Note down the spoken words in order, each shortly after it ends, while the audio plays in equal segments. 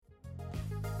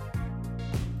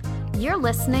You're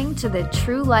listening to the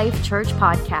True Life Church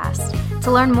podcast. To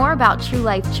learn more about True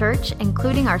Life Church,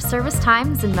 including our service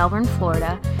times in Melbourne,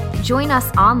 Florida, join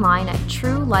us online at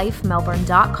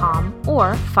truelifemelbourne.com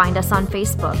or find us on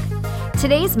Facebook.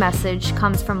 Today's message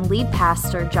comes from lead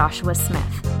pastor Joshua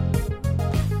Smith.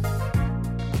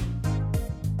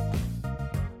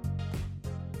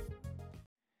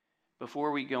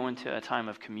 Before we go into a time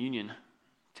of communion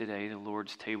today, the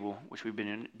Lord's table, which we've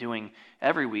been doing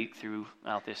every week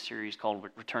throughout this series called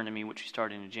Return to Me, which we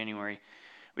started in January,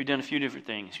 we've done a few different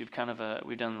things. We've done a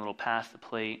little pass the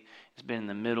plate. It's been in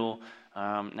the middle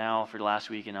now for last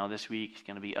week, and now this week it's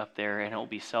going to be up there, and it will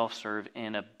be self-serve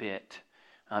in a bit.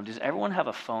 Does everyone have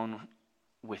a phone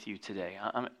with you today?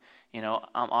 I'm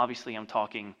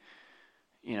talking,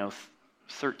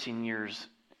 13 years,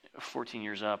 14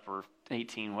 years up, or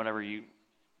 18, whatever you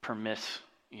permits,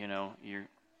 your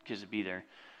kids to be there.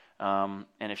 And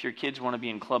if your kids want to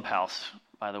be in Clubhouse,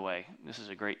 by the way, this is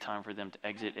a great time for them to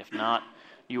exit. If not,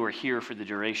 you are here for the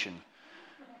duration.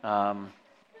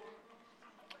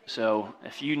 So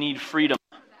if you need freedom,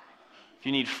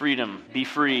 be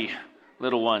free,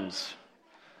 little ones.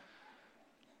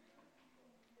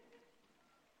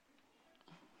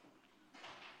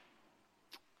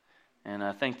 And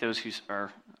I thank those who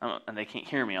are, and they can't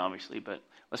hear me obviously, but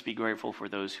let's be grateful for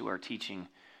those who are teaching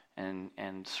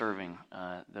and serving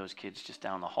those kids just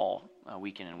down the hall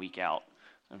week in and week out.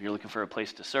 If you're looking for a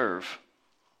place to serve,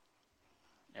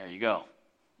 there you go.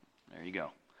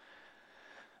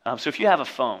 So if you have a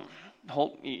phone,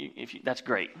 that's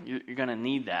great. You're going to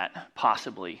need that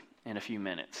possibly in a few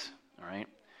minutes, all right?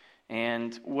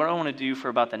 And what I want to do for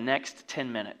about the next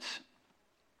 10 minutes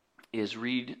is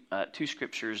read two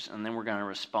scriptures, and then we're going to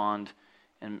respond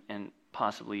in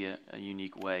possibly a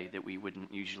unique way that we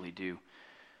wouldn't usually do.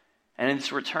 And in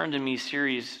this Return to Me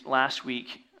series last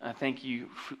week, I thank you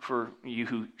for you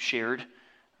who shared.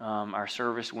 Our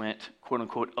service went,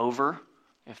 quote-unquote, over,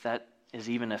 if that is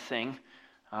even a thing.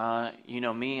 You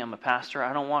know me, I'm a pastor.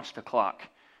 I don't watch the clock.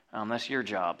 That's your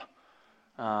job.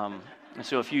 And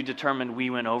so if you determined we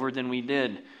went over, then we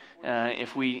did.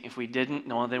 If we didn't,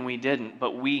 no, then we didn't.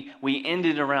 But we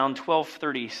ended around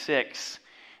 12:36,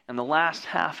 and the last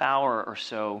half hour or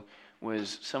so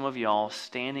was some of y'all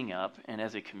standing up and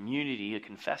as a community, a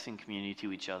confessing community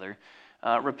to each other,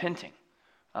 repenting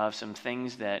of some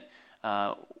things that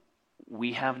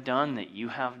we have done, that you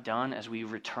have done as we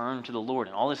return to the Lord.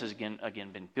 And all this has again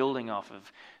been building off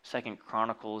of 2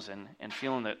 Chronicles and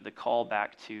feeling the call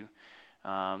back to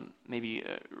maybe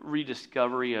a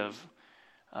rediscovery of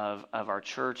our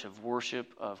church, of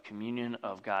worship, of communion,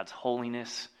 of God's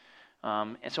holiness.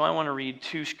 And so I want to read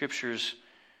two scriptures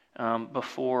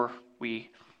before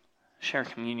we share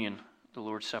communion, the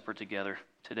Lord's Supper together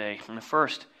today. And the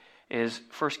first is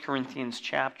 1 Corinthians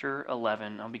chapter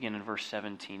 11. I'll begin in verse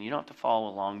 17. You don't have to follow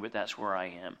along, but that's where I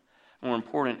am. More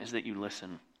important is that you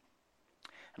listen.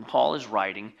 And Paul is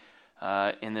writing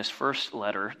in this first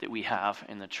letter that we have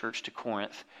in the church to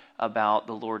Corinth about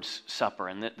the Lord's Supper.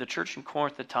 And the church in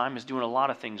Corinth at the time is doing a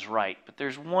lot of things right, but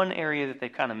there's one area that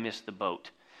they've kind of missed the boat.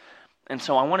 And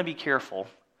so I want to be careful,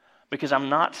 because I'm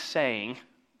not saying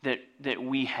that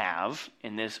we have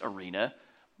in this arena,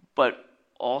 but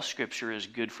all Scripture is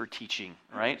good for teaching,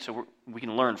 right? So we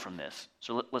can learn from this.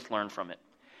 So let's learn from it.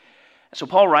 So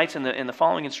Paul writes in the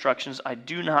following instructions, I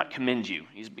do not commend you.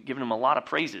 He's giving them a lot of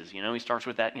praises. He starts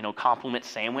with that, compliment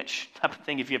sandwich type of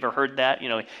thing, if you ever heard that.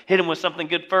 Hit him with something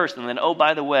good first, and then, oh,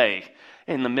 by the way,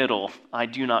 in the middle, I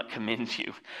do not commend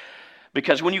you.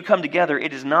 Because when you come together,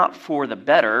 it is not for the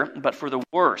better, but for the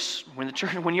worse. When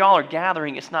y'all are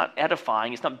gathering, it's not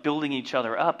edifying, it's not building each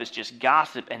other up, it's just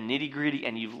gossip and nitty-gritty,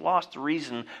 and you've lost the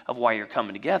reason of why you're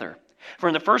coming together. For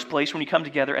in the first place, when you come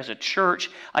together as a church,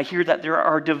 I hear that there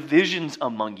are divisions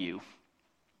among you.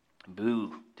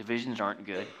 Boo, divisions aren't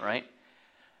good, right?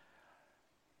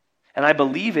 And I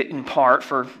believe it in part,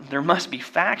 for there must be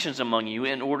factions among you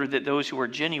in order that those who are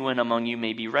genuine among you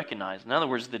may be recognized. In other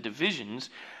words, the divisions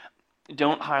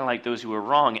don't highlight those who are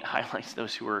wrong, it highlights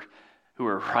those who are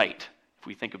right, if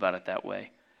we think about it that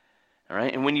way. All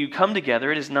right? And when you come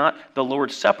together, it is not the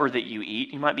Lord's Supper that you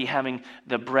eat. You might be having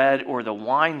the bread or the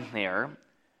wine there,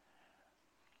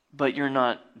 but you're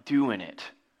not doing it.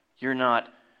 You're not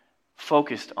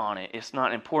focused on it. It's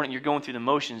not important. You're going through the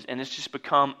motions, and it's just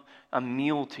become a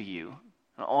meal to you.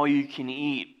 An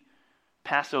all-you-can-eat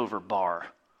Passover bar.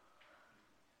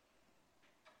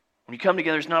 When you come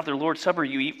together, it's not the Lord's Supper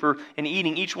you eat, for in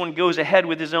eating, each one goes ahead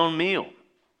with his own meal,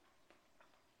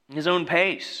 his own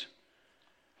pace.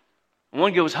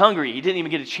 One goes hungry. He didn't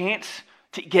even get a chance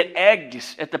to get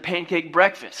eggs at the pancake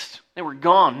breakfast. They were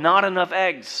gone. Not enough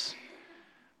eggs.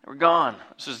 They were gone.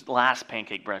 This is the last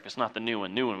pancake breakfast, not the new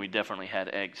one. New one, we definitely had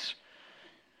eggs.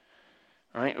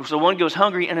 All right? So one goes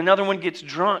hungry and another one gets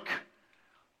drunk.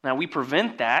 Now, we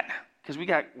prevent that because we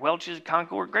got Welch's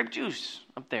Concord grape juice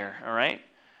up there, all right?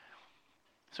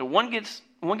 So one gets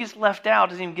left out,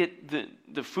 doesn't even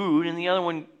get the food, and the other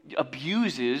one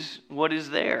abuses what is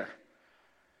there.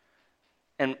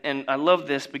 And I love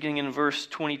this, beginning in verse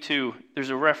 22. There's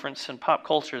a reference in pop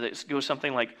culture that goes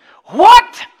something like,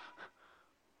 "What?"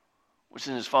 Which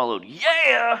then is followed,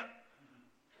 "Yeah,"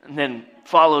 and then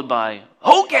followed by,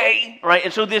 "Okay," right?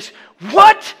 And so this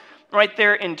 "what?" right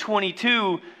there in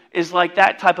 22 is like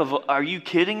that type of, "Are you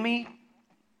kidding me?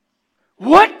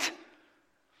 What?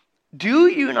 Do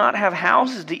you not have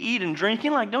houses to eat and drink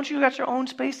in? Like, don't you got your own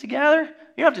space together?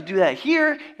 You don't have to do that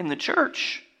here in the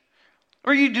church.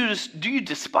 Or do you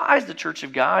despise the church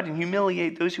of God and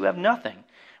humiliate those who have nothing?"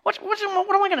 What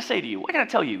am I going to say to you? What can I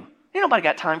tell you? Ain't nobody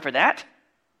got time for that.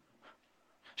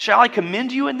 Shall I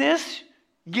commend you in this?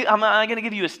 Am I going to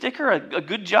give you a sticker, a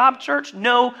good job, church?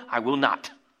 No, I will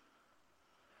not.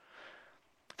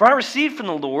 "For I received from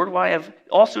the Lord what I have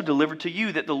also delivered to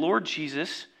you, that the Lord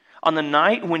Jesus, on the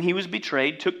night when he was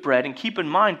betrayed, took bread." And keep in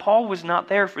mind, Paul was not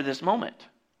there for this moment.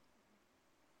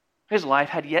 His life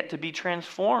had yet to be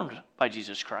transformed by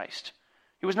Jesus Christ.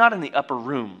 He was not in the upper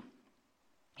room.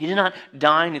 He did not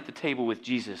dine at the table with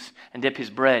Jesus and dip his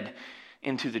bread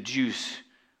into the juice,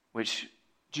 which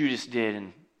Judas did,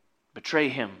 and betray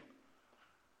him.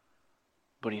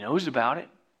 But he knows about it,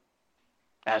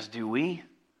 as do we.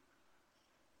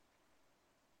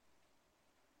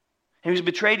 He was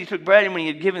betrayed, he took bread, and when he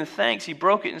had given thanks, he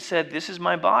broke it and said, "This is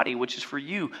my body, which is for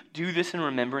you. Do this in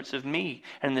remembrance of me."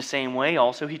 And in the same way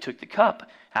also he took the cup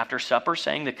after supper,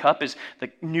 saying, "The cup is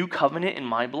the new covenant in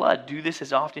my blood. Do this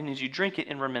as often as you drink it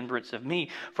in remembrance of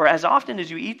me. For as often as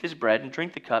you eat this bread and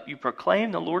drink the cup, you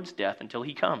proclaim the Lord's death until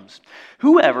he comes.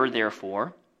 Whoever,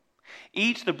 therefore,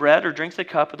 eats the bread or drinks the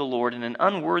cup of the Lord in an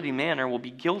unworthy manner will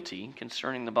be guilty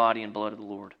concerning the body and blood of the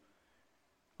Lord.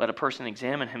 Let a person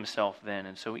examine himself then,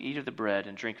 and so eat of the bread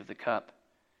and drink of the cup.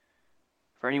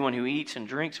 For anyone who eats and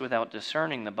drinks without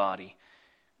discerning the body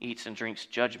eats and drinks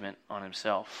judgment on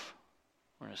himself."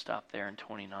 We're going to stop there in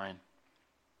 29.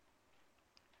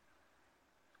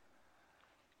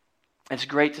 It's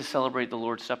great to celebrate the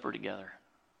Lord's Supper together.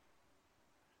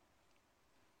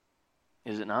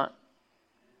 Is it not?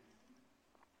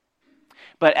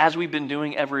 But as we've been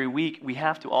doing every week, we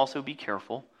have to also be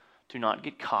careful to not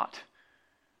get caught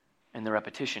in the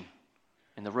repetition,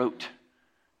 in the rote,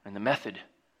 in the method.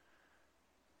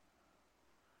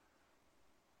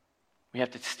 We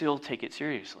have to still take it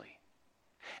seriously.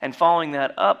 And following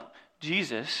that up,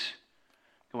 Jesus,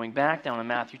 going back down to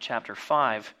Matthew chapter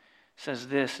 5, says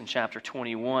this in chapter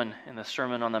 21 in the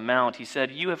Sermon on the Mount. He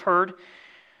said, "You have heard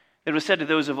it was said to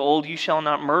those of old, 'You shall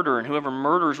not murder, and whoever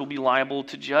murders will be liable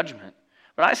to judgment.'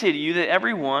 But I say to you that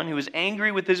everyone who is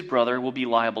angry with his brother will be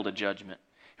liable to judgment.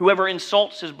 Whoever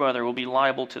insults his brother will be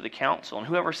liable to the council, and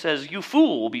whoever says, 'You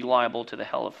fool,' will be liable to the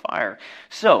hell of fire.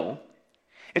 So,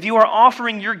 if you are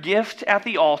offering your gift at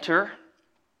the altar,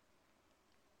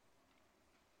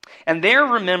 and there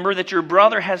remember that your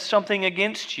brother has something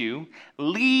against you,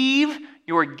 leave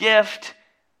your gift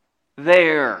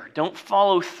there." Don't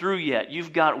follow through yet.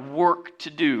 You've got work to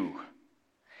do.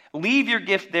 "Leave your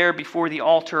gift there before the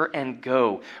altar and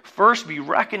go. First be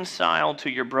reconciled to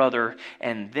your brother,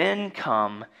 and then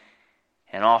come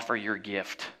and offer your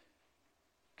gift.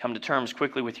 Come to terms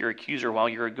quickly with your accuser while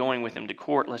you are going with him to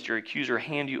court, lest your accuser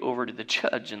hand you over to the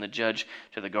judge, and the judge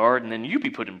to the guard, and then you be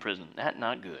put in prison. That's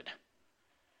not good.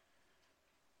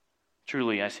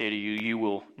 Truly, I say to you, you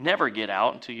will never get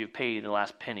out until you've paid the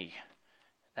last penny.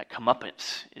 That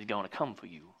comeuppance is going to come for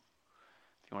you,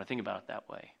 if you want to think about it that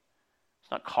way.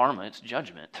 It's not karma, it's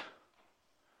judgment.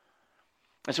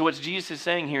 And so what Jesus is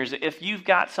saying here is that if you've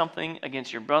got something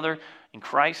against your brother in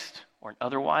Christ or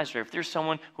otherwise, or if there's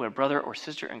someone who a brother or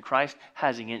sister in Christ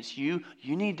has against you,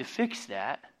 you need to fix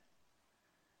that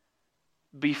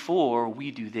before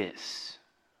we do this.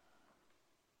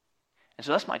 And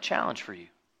so that's my challenge for you.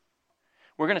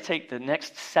 We're going to take the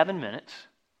next 7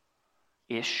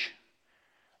 minutes-ish,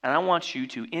 and I want you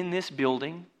to, in this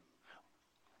building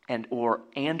and or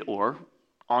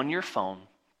on your phone,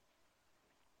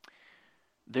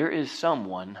 there is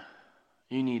someone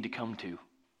you need to come to.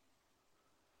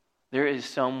 There is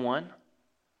someone,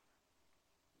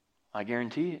 I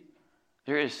guarantee it,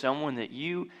 there is someone that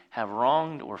you have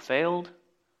wronged or failed.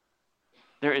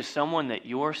 There is someone that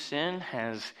your sin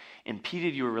has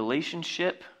impeded your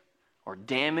relationship or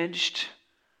damaged,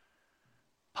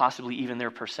 possibly even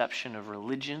their perception of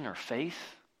religion or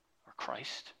faith or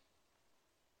Christ.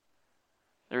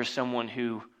 There's someone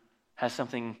who has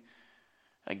something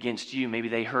against you. Maybe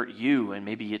they hurt you, and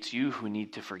maybe it's you who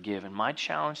need to forgive. And my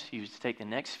challenge to you is to take the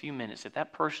next few minutes. If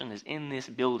that person is in this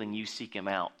building, you seek him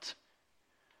out.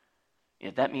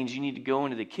 If that means you need to go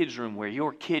into the kids' room where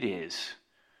your kid is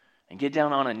and get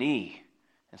down on a knee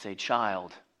and say,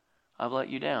 child, I've let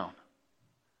you down.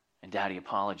 And Daddy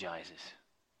apologizes.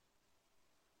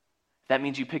 That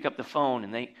means you pick up the phone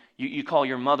and you call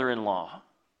your mother-in-law.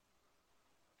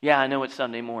 Yeah, I know it's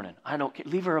Sunday morning. I don't care.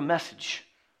 Leave her a message.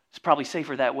 It's probably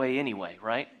safer that way anyway,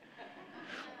 right?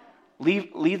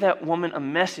 Leave that woman a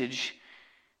message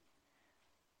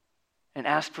and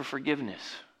ask for forgiveness,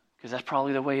 because that's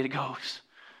probably the way it goes.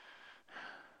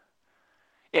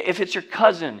 If it's your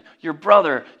cousin, your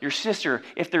brother, your sister,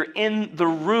 if they're in the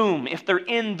room, if they're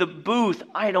in the booth,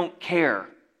 I don't care.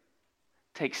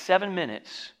 Take 7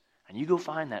 minutes and you go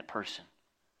find that person.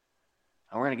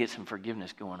 And we're going to get some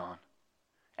forgiveness going on.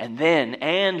 And then,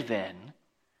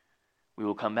 we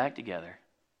will come back together.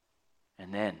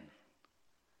 And then,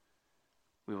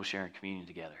 we will share in communion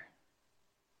together.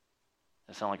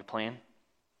 That sound like a plan?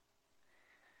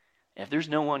 If there's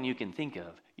no one you can think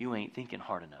of, you ain't thinking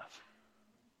hard enough.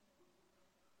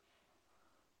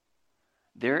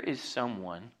 There is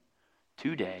someone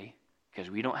today, because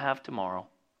we don't have tomorrow,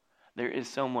 there is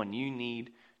someone you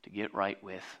need to get right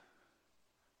with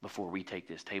before we take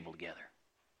this table together.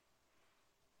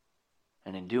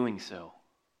 And in doing so,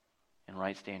 in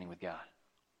right standing with God.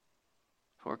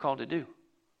 That's what we're called to do.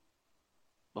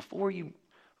 Before you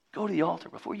go to the altar,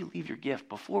 before you leave your gift,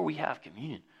 before we have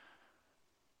communion,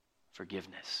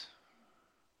 forgiveness.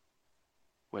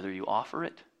 Whether you offer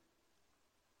it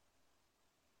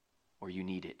or you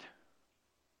need it.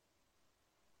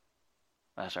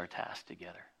 That's our task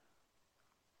together.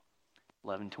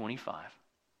 11:25.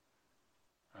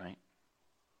 All right.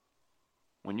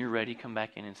 When you're ready, come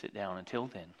back in and sit down. Until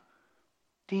then,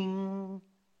 ding,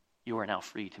 you are now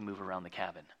free to move around the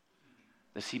cabin.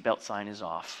 The seatbelt sign is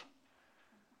off.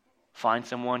 Find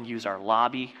someone, use our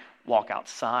lobby, walk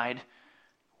outside,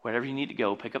 wherever you need to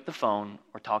go, pick up the phone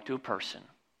or talk to a person.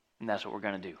 And that's what we're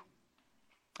going to do.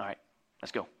 All right,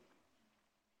 let's go.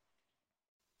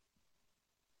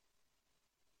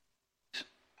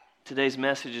 Today's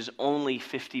message is only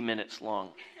 50 minutes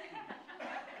long.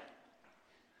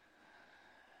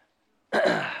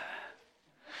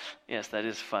 Yes, that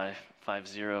is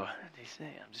 550. I'm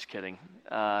just kidding. It's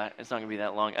not going to be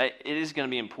that long. It is going to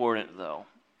be important, though.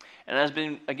 And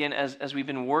as we've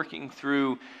been working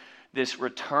through this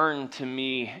Return to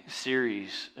Me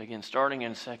series, again, starting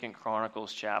in 2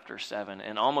 Chronicles chapter 7,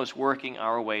 and almost working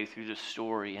our way through the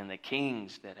story and the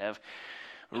kings that have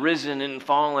risen and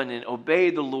fallen and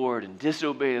obeyed the Lord and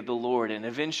disobeyed the Lord and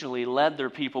eventually led their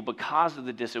people because of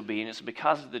the disobedience,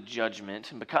 because of the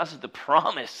judgment, and because of the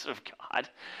promise of God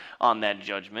on that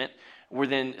judgment, were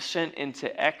then sent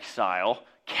into exile,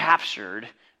 captured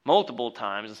multiple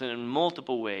times and in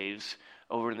multiple ways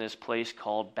over in this place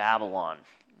called Babylon.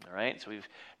 All right, so we've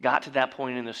got to that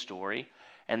point in the story,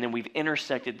 and then we've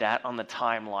intersected that on the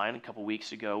timeline a couple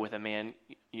weeks ago with a man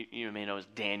you may know as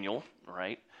Daniel,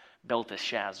 right?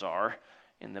 Belteshazzar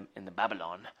in the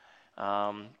Babylon,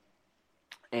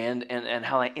 and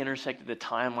how that intersected the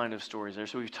timeline of stories there.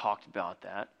 So we've talked about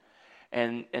that,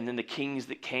 and then the kings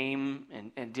that came,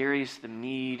 and Darius the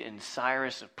Mede, and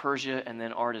Cyrus of Persia, and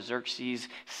then Artaxerxes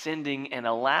sending and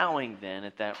allowing then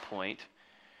at that point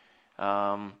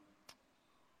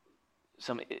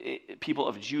some people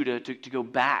of Judah to go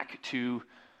back to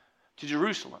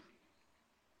Jerusalem.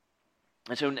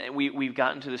 And so we've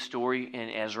gotten to the story in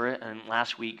Ezra, and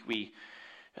last week we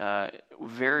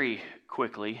very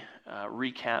quickly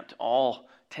recapped all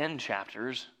 10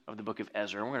 chapters of the book of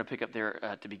Ezra. We're going to pick up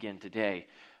there to begin today.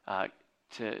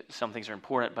 Some things are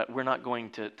important, but we're not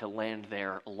going to land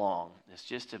there long. It's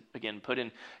just to, again, put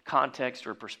in context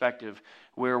or perspective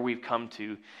where we've come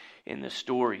to in the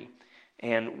story.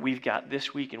 And we've got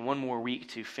this week and one more week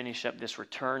to finish up this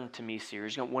Return to Me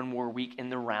series. We've got one more week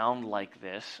in the round like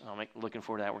this. I'm looking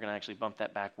forward to that. We're going to actually bump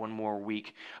that back one more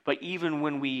week. But even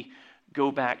when we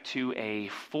go back to a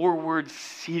forward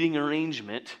seating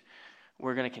arrangement,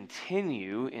 we're going to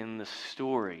continue in the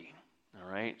story.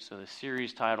 All right? So the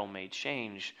series title may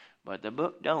change, but the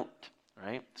book don't. All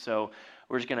right? So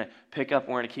we're just going to pick up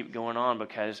and we're going to keep going on,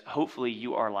 because hopefully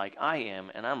you are like I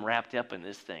am, and I'm wrapped up in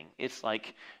this thing. It's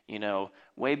like,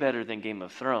 way better than Game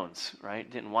of Thrones, right?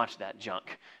 Didn't watch that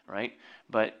junk, right?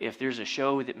 But if there's a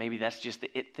show that maybe that's just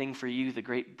the it thing for you, the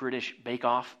Great British Bake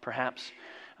Off, perhaps.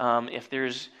 If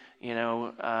there's,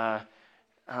 I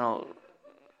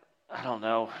I don't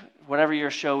know, whatever your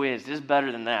show is, this is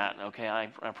better than that, okay? I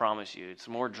promise you. It's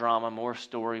more drama, more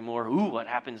story, more, what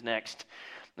happens next?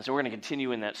 And so we're going to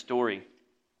continue in that story.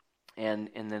 And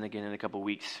then again in a couple of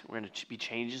weeks, we're going to be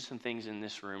changing some things in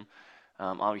this room.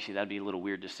 Obviously, that'd be a little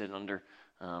weird to sit under.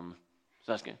 So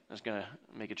that's going to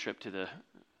make a trip to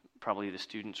probably the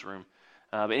students' room.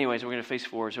 But anyways, we're going to face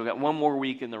forward. So we've got one more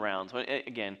week in the rounds. So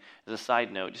again, as a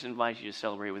side note, just invite you to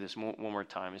celebrate with us one more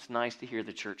time. It's nice to hear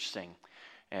the church sing.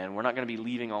 And we're not going to be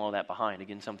leaving all of that behind.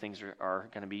 Again, some things are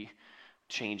going to be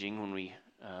changing when we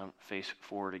face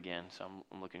forward again. So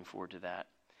I'm looking forward to that.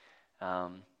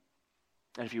 And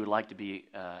if you would like to be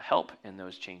help in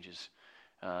those changes,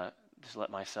 just let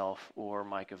myself or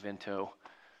Mike Avento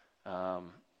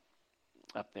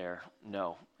up there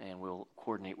know, and we'll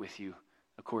coordinate with you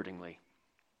accordingly.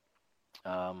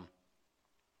 You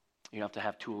don't have to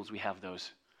have tools. We have those.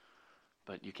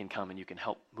 But you can come and you can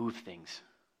help move things.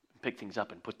 Pick things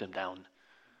up and put them down.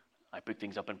 I pick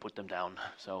things up and put them down.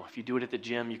 So if you do it at the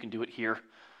gym, you can do it here.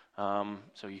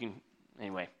 So you can,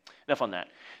 anyway, enough on that.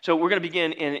 So we're going to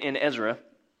begin in Ezra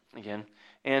again.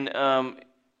 And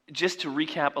just to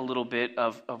recap a little bit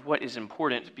of what is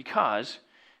important because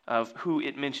of who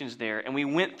it mentions there. And we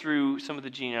went through some of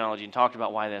the genealogy and talked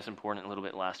about why that's important a little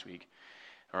bit last week.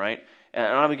 All right? And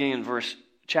I'm beginning in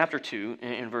chapter 2,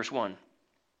 in verse 1.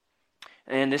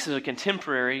 And this is a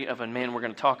contemporary of a man we're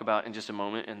going to talk about in just a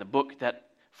moment in the book that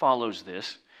follows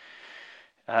this.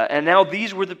 And now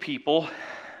these were the people,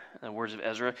 the words of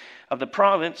Ezra, of the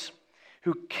province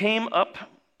who came up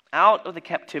out of the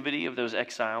captivity of those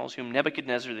exiles whom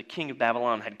Nebuchadnezzar, the king of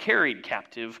Babylon, had carried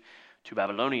captive to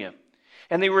Babylonia.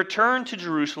 And they returned to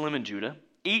Jerusalem and Judah,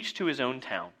 each to his own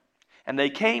town. And they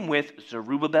came with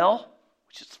Zerubbabel,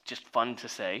 which is just fun to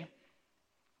say,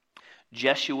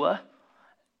 Jeshua,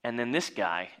 and then this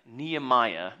guy,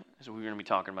 Nehemiah, is what we're going to be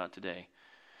talking about today.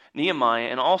 Nehemiah,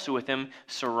 and also with him,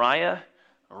 Sariah,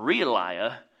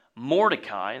 Realiah,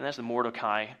 Mordecai, and that's the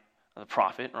Mordecai, the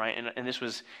prophet, right? And this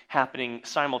was happening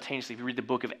simultaneously. If you read the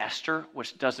book of Esther,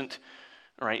 which doesn't,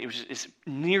 right, it's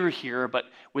near here, but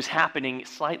was happening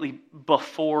slightly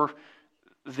before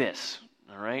this,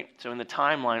 all right? So in the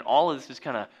timeline, all of this is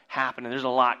kind of happening. There's a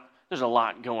lot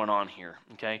going on here,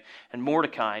 okay? And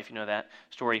Mordecai, if you know that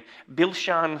story,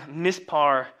 Bilshan,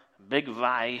 Mispar,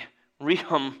 Bigvai,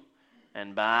 Rehum,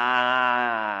 and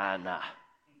Baana,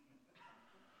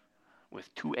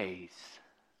 with 2 A's,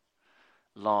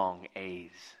 long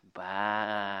A's,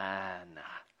 Baana.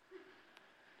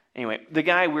 Anyway, the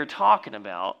guy we're talking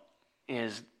about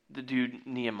is the dude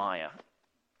Nehemiah,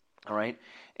 all right?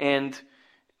 And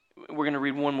we're going to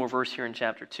read one more verse here in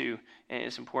chapter 2, and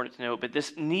it's important to note. But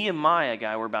this Nehemiah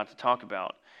guy we're about to talk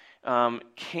about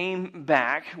came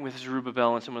back with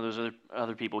Zerubbabel and some of those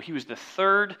other people. He was the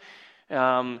third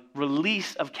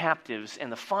release of captives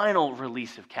and the final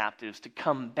release of captives to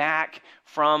come back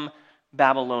from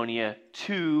Babylonia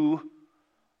to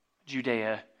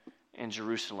Judea and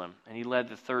Jerusalem. And he led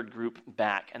the third group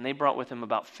back. And they brought with him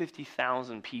about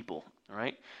 50,000 people, all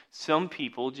right? Some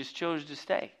people just chose to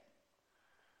stay.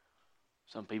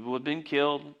 Some people have been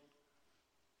killed.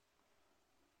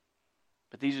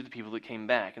 But these are the people that came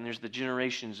back. And there's the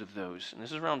generations of those. And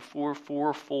this is around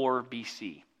 444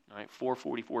 BC. All right,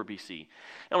 444 BC.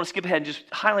 I want to skip ahead and just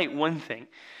highlight one thing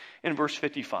in verse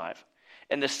 55.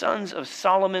 And the sons of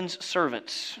Solomon's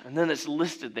servants. And then it's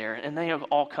listed there. And they have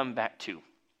all come back too.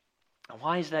 Now,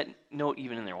 why is that note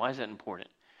even in there? Why is that important?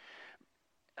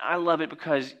 I love it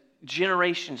because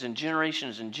generations and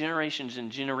generations and generations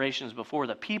and generations before,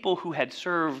 the people who had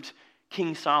served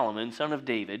King Solomon, son of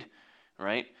David,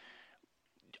 right,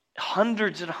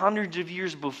 hundreds and hundreds of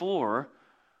years before,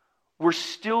 were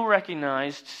still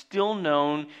recognized, still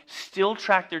known, still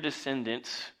tracked their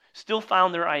descendants, still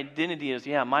found their identity as,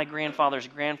 my grandfather's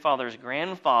grandfather's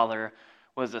grandfather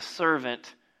was a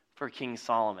servant for King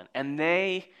Solomon. And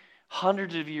they,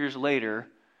 hundreds of years later,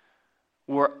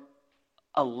 were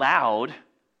allowed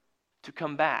to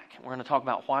come back. We're going to talk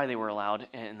about why they were allowed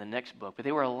in the next book, but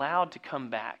they were allowed to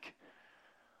come back.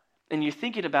 And you're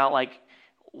thinking about,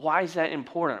 why is that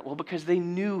important? Well, because they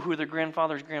knew who their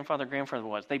grandfather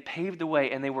was. They paved the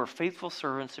way, and they were faithful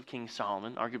servants of King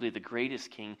Solomon, arguably the greatest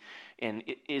king in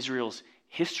Israel's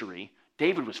history.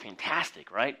 David was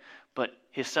fantastic, right? But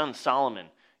his son Solomon,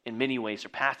 in many ways,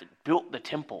 surpassed it, built the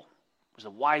temple, was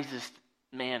the wisest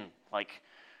man,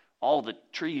 all the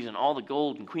trees and all the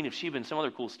gold and Queen of Sheba and some other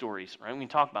cool stories, right? We can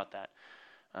talk about that.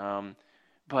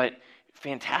 But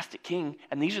fantastic king,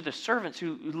 and these are the servants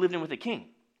who lived in with the king.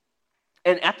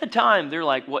 And at the time, they're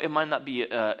like, well, it might not be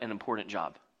an important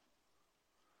job.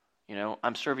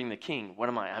 I'm serving the king. What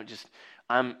am I?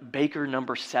 I'm baker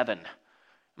number 7.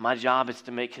 My job is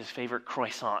to make his favorite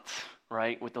croissants,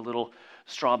 right, with the little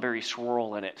strawberry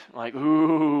swirl in it. Like,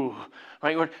 ooh,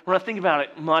 right? We're not thinking about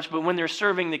it much, but when they're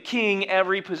serving the king,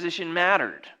 every position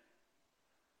mattered.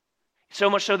 So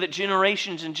much so that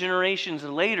generations and generations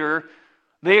later,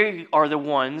 they are the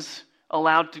ones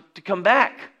allowed to come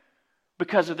back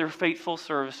because of their faithful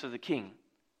service of the king.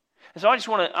 And so I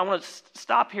want to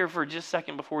stop here for just a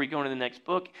second before we go into the next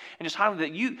book and just highlight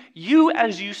that you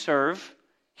as you serve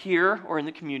here or in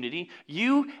the community,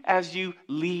 you as you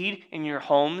lead in your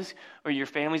homes or your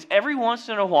families, every once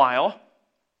in a while,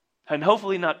 and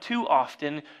hopefully not too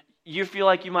often, you feel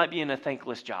like you might be in a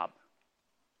thankless job.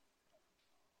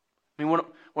 I mean,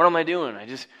 what am I doing?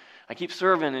 I keep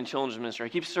serving in children's ministry. I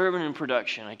keep serving in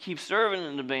production. I keep serving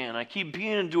in the band. I keep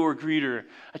being a door greeter.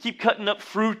 I keep cutting up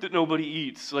fruit that nobody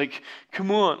eats. Like, come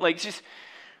on. Like, just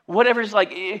whatever's like,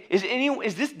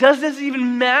 does this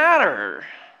even matter?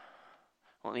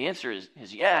 Well, the answer is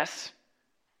yes.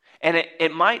 And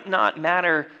it might not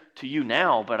matter to you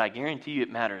now, but I guarantee you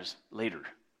it matters later.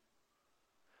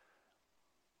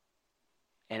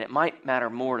 And it might matter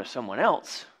more to someone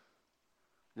else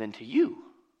than to you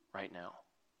right now.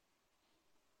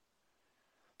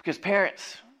 Because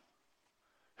parents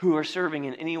who are serving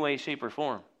in any way, shape, or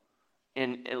form,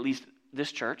 in at least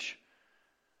this church,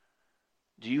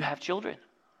 do you have children?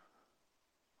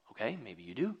 Okay, maybe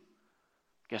you do.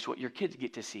 Guess what your kids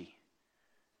get to see?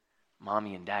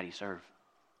 Mommy and daddy serve.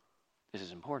 This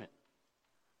is important.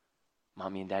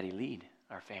 Mommy and daddy lead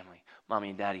our family. Mommy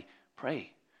and daddy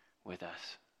pray with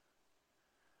us.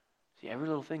 See, every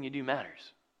little thing you do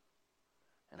matters.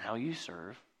 And how you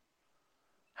serve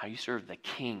the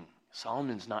king.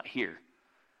 Solomon's not here.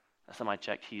 Last time I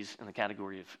checked, he's in the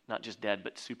category of not just dead,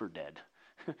 but super dead.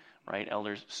 Right?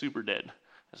 Elders, super dead.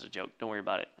 That's a joke. Don't worry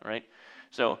about it. Right?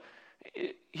 So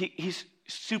he's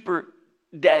super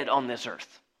dead on this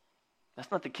earth.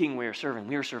 That's not the king we are serving.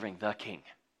 We are serving the king.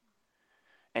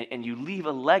 And you leave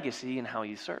a legacy in how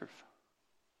you serve.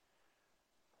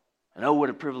 And oh, what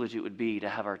a privilege it would be to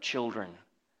have our children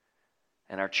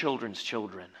and our children's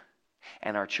children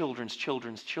and our children's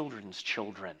children's children's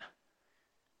children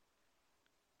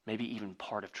maybe even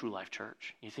part of True Life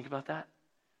Church. You think about that?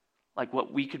 Like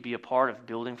what we could be a part of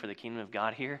building for the kingdom of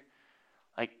God here?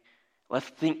 Like, let's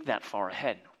think that far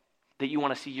ahead. That you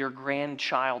want to see your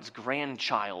grandchild's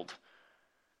grandchild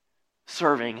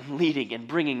serving and leading and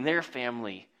bringing their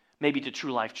family maybe to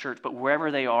True Life Church, but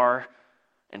wherever they are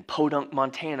in Podunk,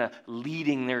 Montana,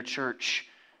 leading their church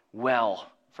well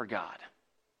for God.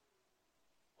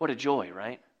 What a joy,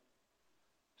 right?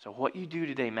 So what you do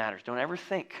today matters. Don't ever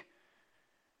think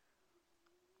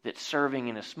that serving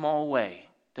in a small way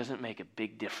doesn't make a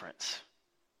big difference,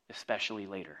 especially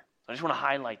later. I just want to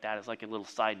highlight that as like a little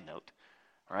side note.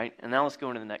 All right? And now let's go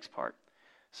into the next part.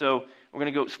 So we're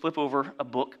going to go flip over a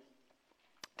book,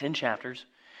 10 chapters,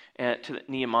 to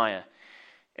Nehemiah.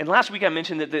 And last week I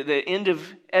mentioned that the end of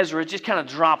Ezra just kind of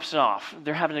drops off.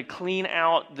 They're having to clean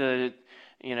out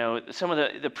some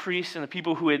of the priests and the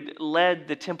people who had led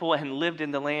the temple and lived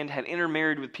in the land had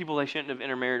intermarried with people they shouldn't have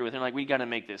intermarried with. They're like, we got to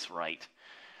make this right.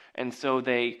 And so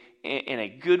they, in a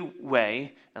good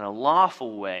way, in a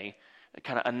lawful way,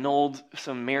 kind of annulled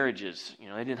some marriages. You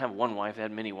know, they didn't have one wife, they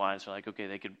had many wives. They're like, okay,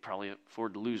 they could probably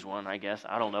afford to lose one, I guess.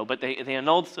 I don't know. But they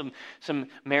annulled some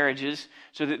marriages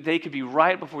so that they could be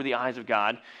right before the eyes of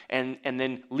God and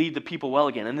then lead the people well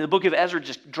again. And the book of Ezra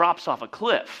just drops off a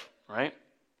cliff, right?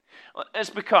 Well, it's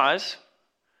because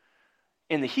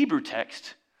in the Hebrew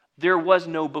text, there was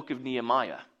no book of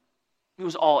Nehemiah. It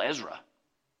was all Ezra.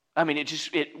 I mean,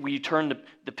 we turned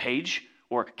the page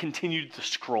or continued to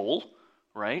scroll,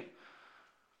 right?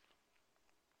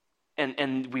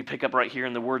 And we pick up right here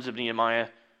in the words of Nehemiah,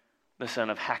 the son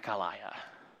of Hakaliah.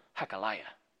 Hakaliah.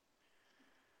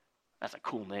 That's a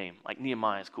cool name. Like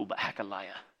Nehemiah is cool, but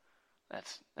Hakaliah,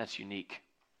 that's unique.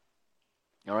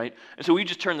 All right? And so we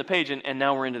just turned the page, and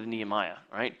now we're into the Nehemiah,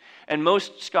 right? And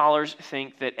most scholars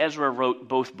think that Ezra wrote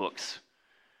both books.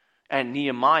 And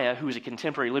Nehemiah, who was a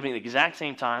contemporary living at the exact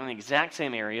same time, in the exact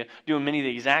same area, doing many of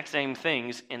the exact same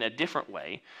things in a different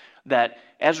way that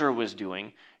Ezra was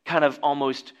doing, kind of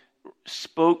almost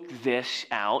spoke this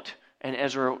out, and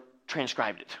Ezra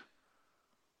transcribed it.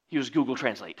 He was Google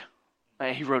Translate.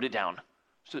 He wrote it down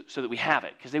so that we have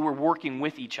it, because they were working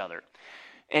with each other.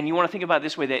 And you want to think about it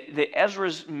this way, that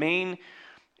Ezra's main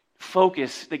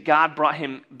focus that God brought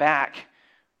him back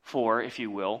for, if you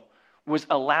will, was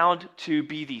allowed to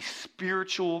be the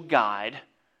spiritual guide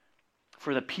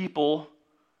for the people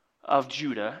of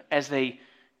Judah as they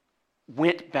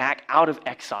went back out of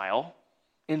exile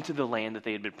into the land that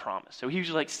they had been promised. So he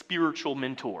was like spiritual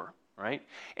mentor, right?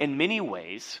 In many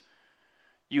ways,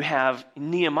 you have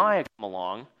Nehemiah come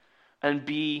along and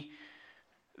be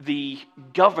the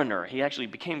governor. He actually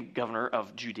became governor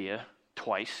of Judea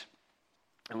twice,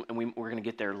 and we're going to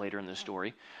get there later in the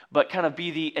story, but kind of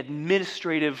be the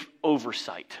administrative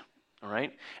oversight, all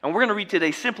right? And we're going to read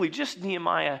today simply just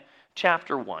Nehemiah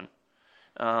chapter 1,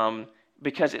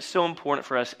 because it's so important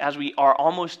for us. As we are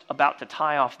almost about to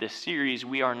tie off this series,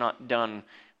 we are not done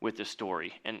with the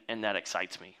story, and that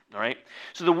excites me, all right?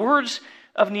 So the words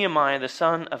of Nehemiah, the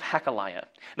son of Hakaliah.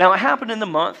 Now it happened in the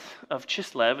month of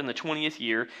Chislev in the 20th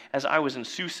year, as I was in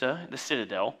Susa, the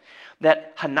citadel,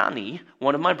 that Hanani,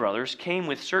 one of my brothers, came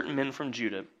with certain men from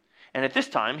Judah. And at this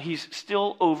time, he's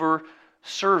still over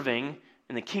serving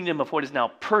in the kingdom of what is now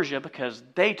Persia, because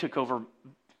they took over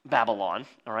Babylon,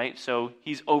 all right? So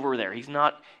he's over there. He's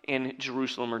not in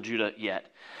Jerusalem or Judah yet.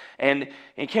 And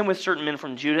he came with certain men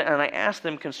from Judah, and I asked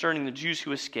them concerning the Jews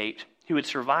who escaped, who had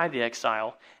survived the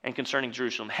exile, and concerning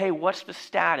Jerusalem. Hey, what's the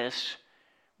status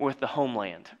with the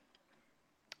homeland?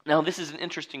 Now, this is an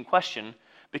interesting question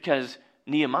because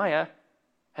Nehemiah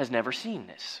has never seen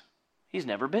this. He's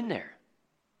never been there.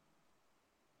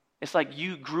 It's like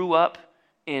you grew up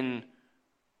in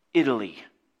Italy,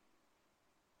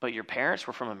 but your parents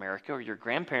were from America or your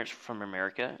grandparents were from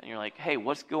America, and you're like, hey,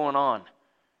 what's going on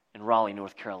in Raleigh,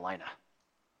 North Carolina?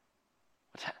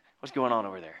 What's going on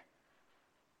over there?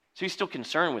 So he's still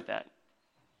concerned with that.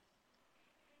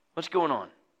 What's going on?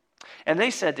 And they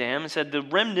said to him, the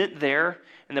remnant there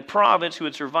in the province who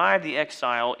had survived the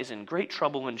exile is in great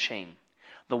trouble and shame.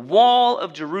 The wall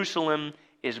of Jerusalem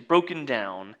is broken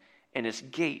down, and its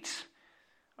gates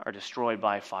are destroyed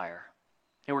by fire.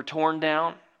 They were torn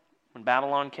down when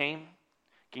Babylon came.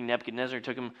 King Nebuchadnezzar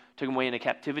took them away into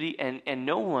captivity, and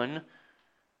no one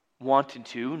wanted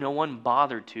to, no one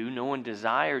bothered to, no one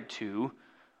desired to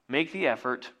make the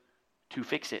effort to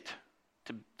fix it,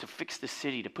 to fix the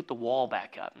city, to put the wall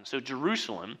back up. And so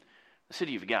Jerusalem, the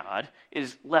city of God,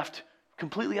 is left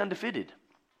completely undefended.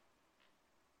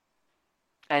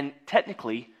 And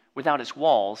technically, without its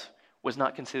walls, was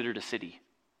not considered a city.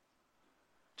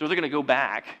 So they're going to go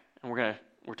back, and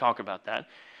we'll talk about that.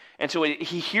 And so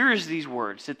he hears these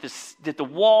words, that the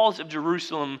walls of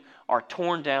Jerusalem are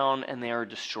torn down and they are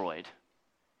destroyed.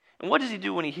 And what does he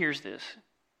do when he hears this?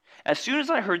 As soon as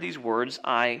I heard these words,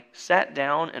 I sat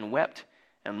down and wept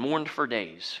and mourned for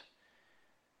days.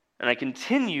 And I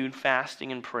continued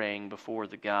fasting and praying before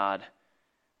the God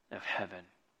of heaven.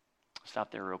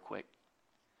 Stop there real quick.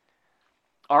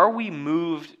 Are we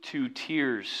moved to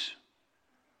tears?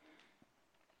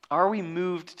 Are we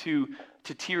moved to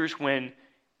tears when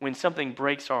something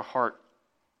breaks our heart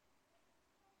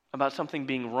about something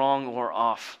being wrong or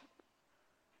off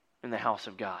in the house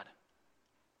of God?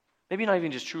 Maybe not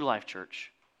even just True Life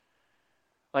Church.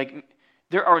 Like,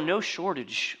 there are no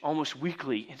shortage, almost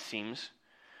weekly it seems,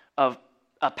 of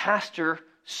a pastor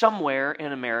somewhere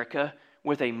in America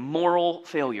with a moral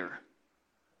failure.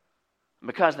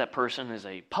 Because that person is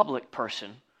a public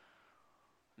person,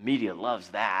 media loves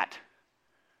that.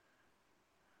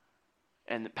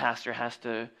 And the pastor has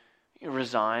to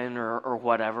resign or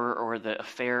whatever, or the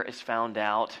affair is found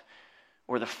out,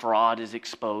 or the fraud is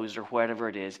exposed, or whatever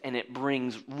it is, and it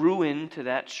brings ruin to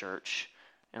that church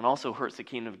and also hurts the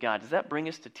kingdom of God. Does that bring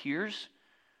us to tears?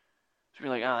 So we're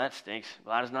like, oh, that stinks.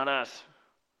 Glad it's not us.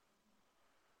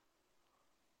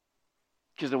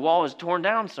 Because the wall is torn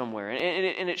down somewhere,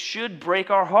 and it should break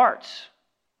our hearts.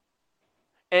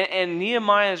 And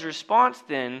Nehemiah's response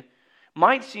then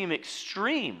might seem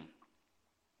extreme.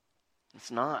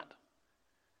 It's not.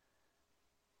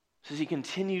 It says he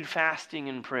continued fasting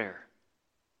and prayer.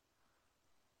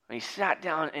 And he sat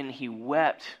down and he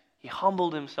wept. He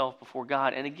humbled himself before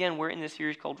God. And again, we're in this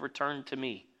series called Return to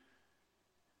Me.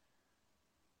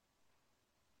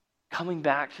 Coming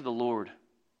back to the Lord.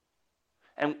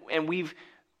 And we've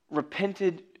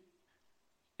repented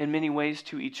in many ways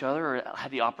to each other, or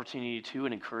had the opportunity to,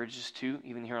 and encouraged us to,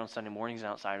 even here on Sunday mornings and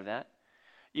outside of that.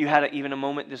 You had even a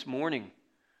moment this morning.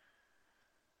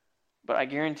 But I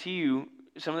guarantee you,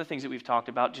 some of the things that we've talked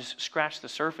about just scratch the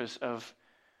surface of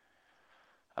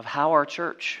how our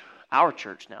church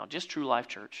now, just True Life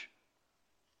Church,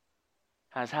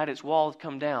 has had its walls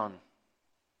come down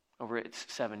over its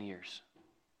 7 years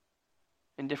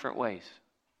in different ways.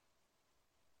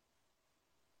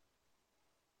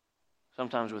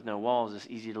 Sometimes with no walls, it's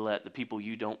easy to let the people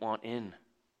you don't want in.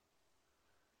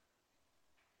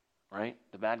 Right?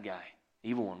 The bad guy, the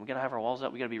evil one. We got to have our walls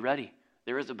up. We got to be ready.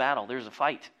 There is a battle. There's a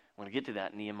fight. I'm going to get to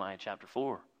that in Nehemiah chapter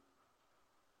 4.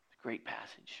 It's a great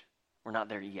passage. We're not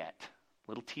there yet.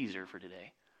 Little teaser for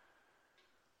today.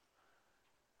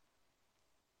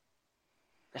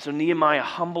 And so Nehemiah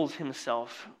humbles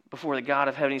himself before the God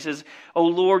of heaven. He says, O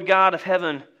Lord God of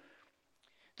heaven,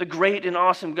 the great and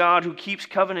awesome God who keeps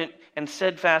covenant and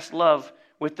steadfast love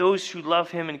with those who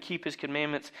love him and keep his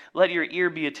commandments, let your ear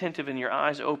be attentive and your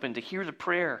eyes open to hear the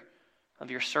prayer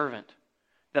of your servant,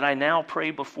 that I now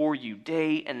pray before you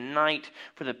day and night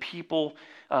for the people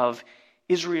of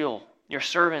Israel, your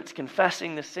servants,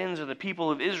 confessing the sins of the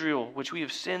people of Israel, which we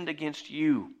have sinned against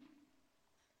you.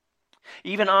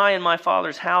 Even I and my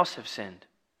father's house have sinned.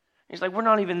 He's like, we're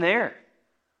not even there.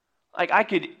 Like, I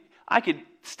could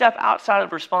step outside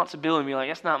of responsibility and be like,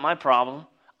 that's not my problem.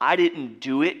 I didn't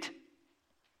do it.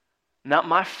 Not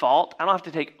my fault. I don't have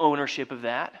to take ownership of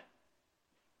that.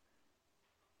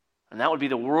 And that would be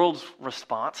the world's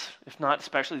response, if not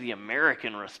especially the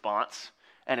American response.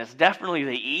 And it's definitely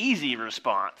the easy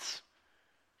response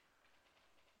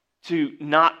to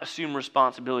not assume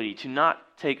responsibility, to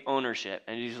not take ownership.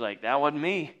 And he's like, that wasn't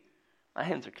me. My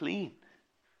hands are clean.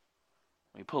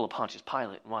 We pull a Pontius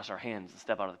Pilate and wash our hands and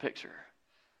step out of the picture.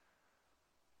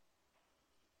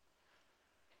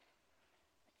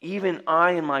 Even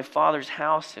I and my father's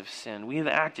house have sinned. We have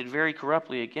acted very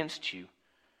corruptly against you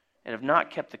and have not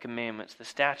kept the commandments, the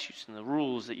statutes, and the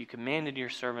rules that you commanded your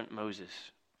servant Moses.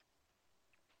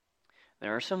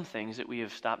 There are some things that we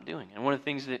have stopped doing. And one of the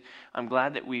things that I'm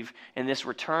glad that we've, in this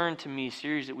Return to Me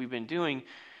series that we've been doing,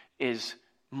 is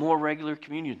more regular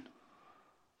communion,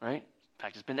 right? In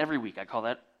fact, it's been every week. I call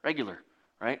that regular,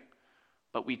 right?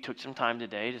 But we took some time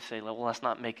today to say, well, let's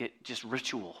not make it just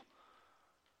ritual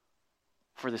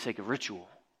for the sake of ritual.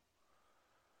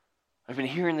 I've been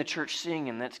hearing the church sing,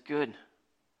 and that's good.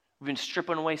 We've been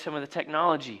stripping away some of the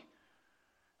technology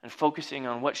and focusing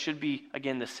on what should be,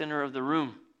 again, the center of the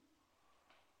room.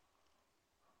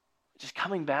 Just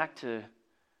coming back to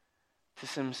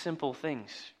some simple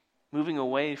things. Moving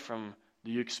away from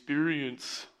the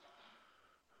experience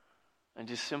and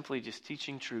just simply just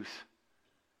teaching truth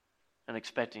and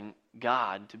expecting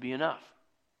God to be enough.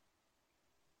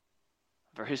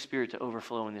 For His Spirit to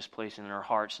overflow in this place and in our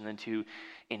hearts, and then to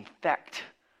infect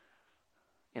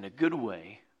in a good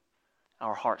way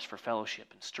our hearts for fellowship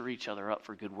and stir each other up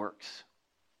for good works.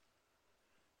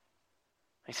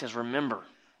 He says, remember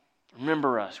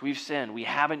us. We've sinned. We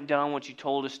haven't done what you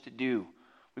told us to do.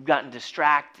 We've gotten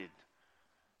distracted.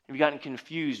 We've gotten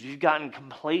confused. We've gotten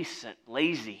complacent,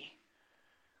 lazy.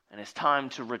 And it's time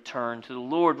to return to the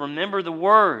Lord. Remember the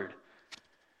word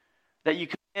that you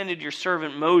commanded your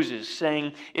servant Moses,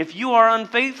 saying, if you are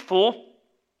unfaithful,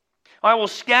 I will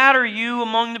scatter you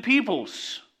among the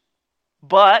peoples.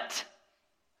 But,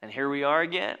 and here we are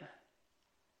again.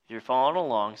 If you're following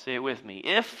along, say it with me.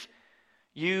 If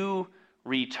you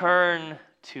return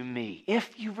to me.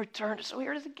 If you return. So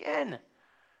here it is again.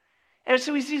 And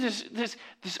so we see this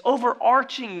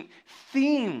overarching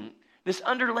theme, this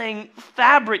underlying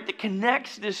fabric that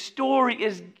connects this story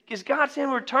is God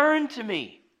saying, return to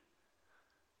me.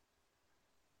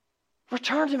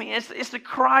 Return to me. It's the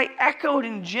cry echoed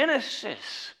in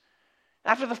Genesis.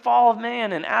 After the fall of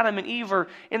man and Adam and Eve are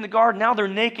in the garden, now they're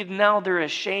naked, now they're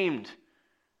ashamed.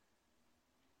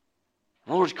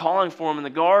 The Lord's calling for them in the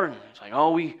garden. It's like,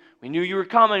 oh, we knew you were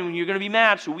coming when you were going to be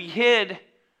mad, so we hid. It's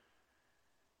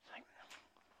like,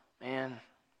 man.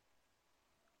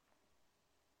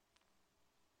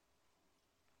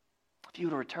 If you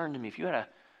would have returned to me, if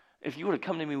you would have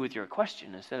come to me with your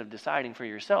question instead of deciding for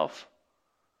yourself,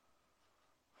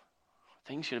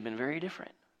 things should have been very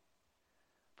different.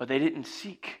 But they didn't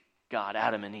seek God,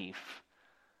 Adam and Eve.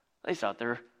 They sought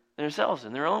themselves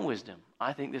in their own wisdom.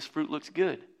 I think this fruit looks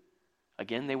good.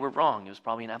 Again, they were wrong. It was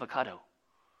probably an avocado.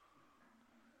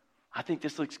 I think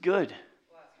this looks good.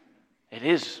 It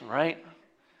is, right?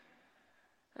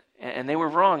 And they were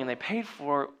wrong, and they paid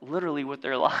for it literally with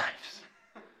their lives.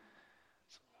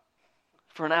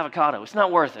 For an avocado. It's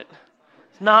not worth it.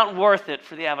 It's not worth it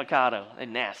for the avocado. They're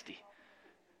nasty.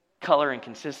 Color and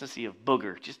consistency of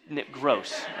booger. Just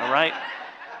gross, all right?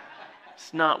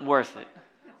 It's not worth it.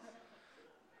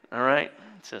 All right?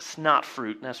 It's a snot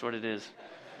fruit, and that's what it is.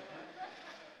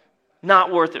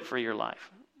 Not worth it for your life,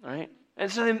 all right?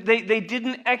 And so they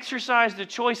didn't exercise the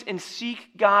choice and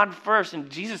seek God first. And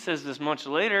Jesus says this much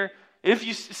later, if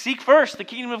you seek first the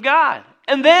kingdom of God,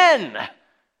 and then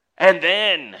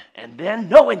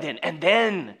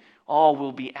all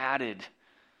will be added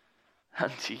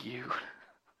unto you.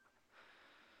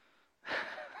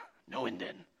 No and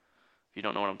then. If you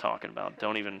don't know what I'm talking about,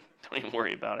 don't even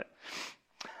worry about it.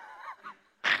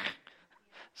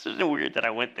 This isn't weird that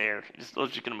I went there. We're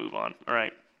just going to move on. All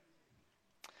right.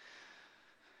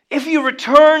 If you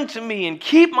return to me and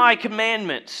keep my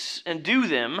commandments and do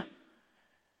them,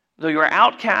 Though your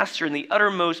outcasts are in the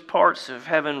uttermost parts of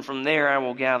heaven, from there I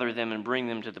will gather them and bring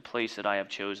them to the place that I have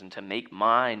chosen to make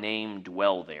my name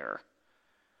dwell there.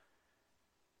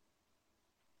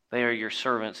 They are your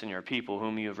servants and your people,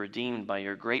 whom you have redeemed by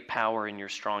your great power and your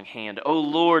strong hand. O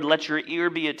Lord, let your ear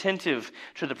be attentive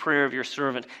to the prayer of your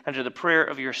servant and to the prayer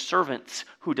of your servants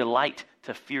who delight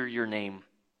to fear your name.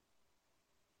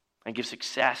 And give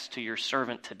success to your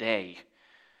servant today,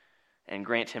 and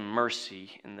grant him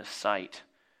mercy in the sight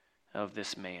of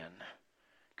this man.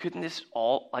 Couldn't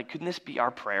this be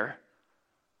our prayer?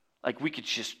 Like we could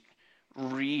just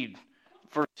read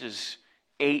verses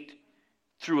 8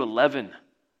 through 11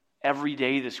 every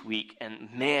day this week, and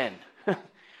man,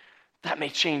 that may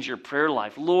change your prayer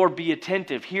life. Lord, be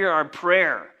attentive. Hear our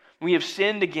prayer. We have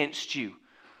sinned against you.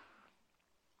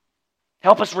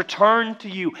 Help us return to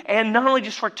you. And not only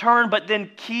just return, but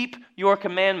then keep your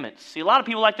commandments. See, a lot of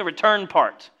people like the return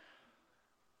part.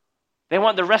 They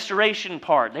want the restoration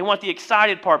part. They want the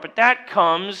excited part. But that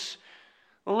comes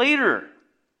later.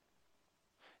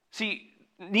 See,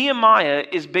 Nehemiah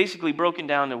is basically broken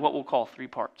down to what we'll call 3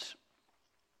 parts.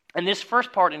 And this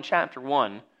first part in chapter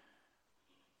 1,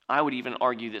 I would even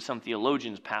argue that some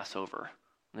theologians pass over.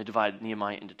 And they divide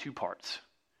Nehemiah into 2 parts.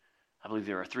 I believe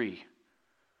there are 3.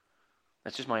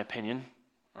 That's just my opinion,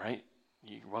 all right?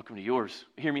 You're welcome to yours.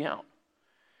 Hear me out.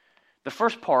 The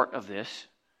first part of this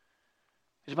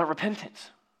is about repentance,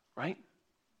 right?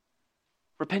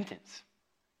 Repentance.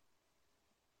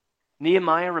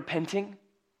 Nehemiah repenting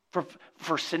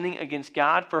for sinning against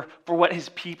God, for what his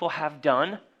people have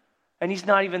done. And he's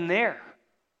not even there.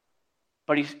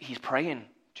 But he's praying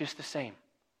just the same.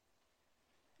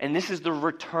 And this is the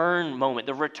return moment.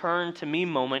 The return to me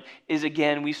moment is,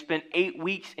 again, we've spent 8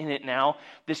 weeks in it now,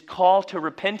 this call to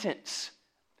repentance.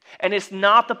 And it's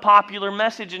not the popular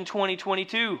message in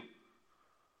 2022.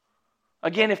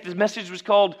 Again, if the message was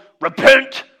called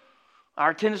repent, our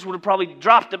attendance would have probably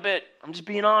dropped a bit. I'm just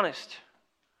being honest.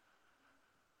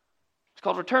 It's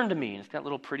called Return to Me, and it's got a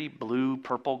little pretty blue,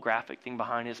 purple graphic thing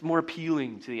behind it. It's more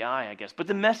appealing to the eye, I guess. But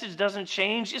the message doesn't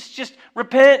change. It's just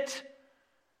repent.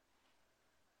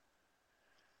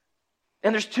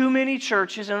 And there's too many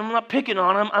churches, and I'm not picking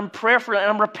on them. I'm prayerful, and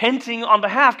I'm repenting on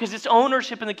behalf because it's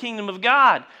ownership in the kingdom of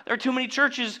God. There are too many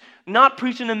churches not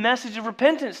preaching a message of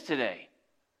repentance today.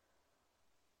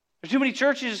 There's too many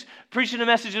churches preaching a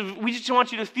message of, we just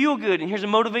want you to feel good, and here's a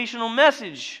motivational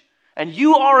message. And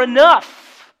you are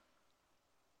enough.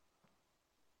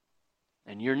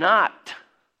 And you're not.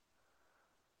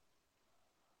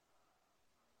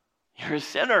 You're a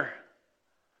sinner.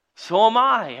 So am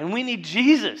I, and we need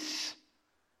Jesus.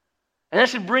 And that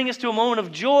should bring us to a moment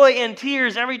of joy and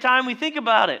tears every time we think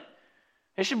about it.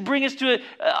 It should bring us to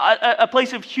a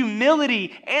place of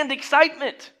humility and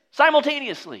excitement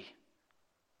simultaneously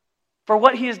for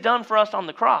what he has done for us on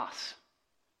the cross.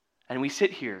 And we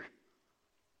sit here.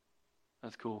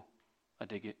 That's cool. I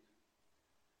dig it.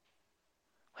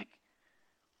 Like,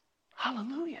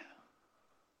 hallelujah.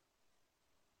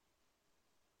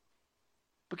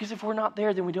 Because if we're not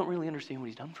there, then we don't really understand what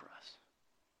he's done for us.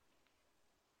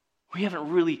 We haven't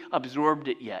really absorbed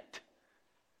it yet.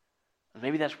 And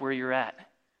maybe that's where you're at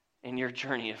in your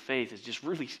journey of faith, is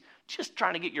just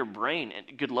trying to get your brain,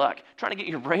 and good luck, trying to get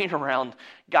your brain around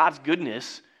God's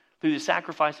goodness through the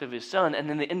sacrifice of his Son and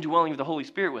then the indwelling of the Holy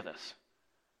Spirit with us.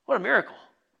 What a miracle.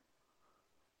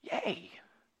 Yay.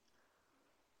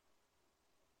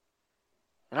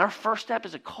 And our first step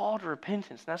is a call to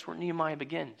repentance. And that's where Nehemiah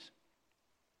begins.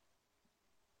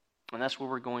 And that's where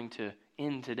we're going to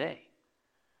end today.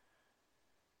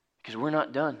 Because we're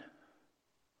not done.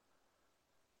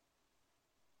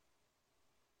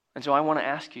 And so I want to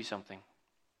ask you something.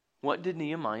 What did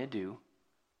Nehemiah do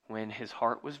when his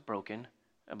heart was broken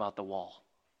about the wall?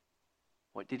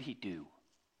 What did he do?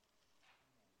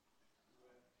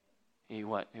 He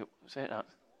what? Say it out.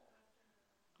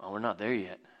 Oh, we're not there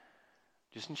yet.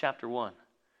 Just in chapter 1.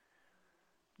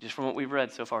 Just from what we've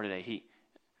read so far today.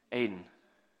 Aiden.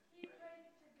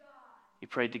 He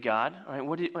prayed to God. All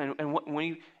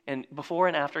right, and before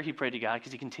and after he prayed to God,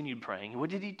 because he continued praying,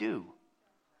 what did he do?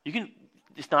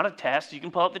 It's not a test. You can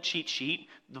pull out the cheat sheet,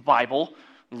 the Bible,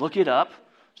 look it up.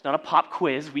 It's not a pop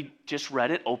quiz. We just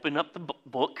read it. Open up the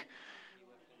book.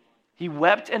 He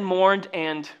wept and mourned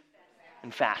and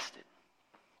fasted.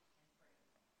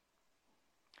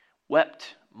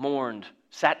 Wept, mourned,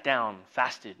 sat down,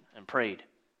 fasted, and prayed.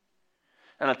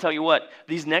 And I'll tell you what,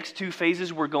 these next 2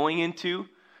 phases we're going into,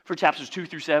 for chapters 2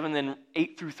 through 7, then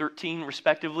 8 through 13,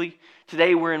 respectively.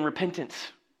 Today we're in repentance.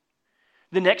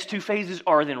 The next 2 phases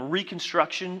are then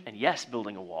reconstruction, and yes,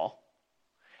 building a wall.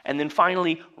 And then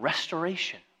finally,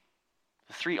 restoration.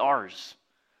 The 3 R's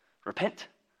Repent.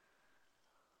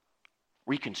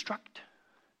 Reconstruct.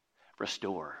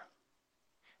 Restore.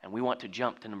 And we want to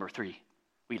jump to number 3.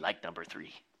 We like number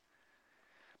 3.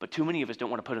 But too many of us don't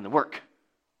want to put in the work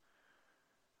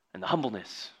and the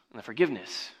humbleness and the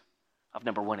forgiveness of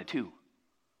number 1 and 2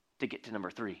 to get to number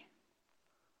 3.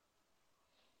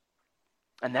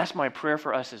 And that's my prayer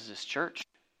for us as this church.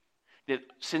 That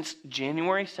since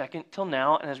January 2nd till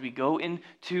now, and as we go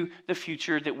into the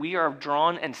future, that we are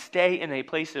drawn and stay in a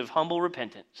place of humble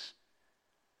repentance.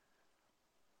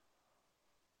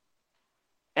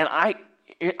 And I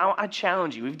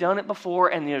challenge you. We've done it before,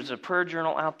 and there's a prayer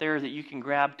journal out there that you can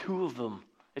grab 2 of them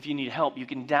if you need help. You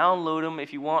can download them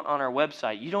if you want on our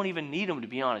website. You don't even need them, to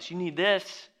be honest. You need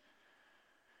this.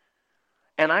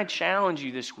 And I challenge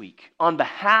you this week, on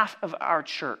behalf of our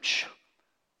church,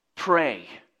 pray,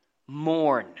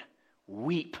 mourn,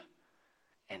 weep,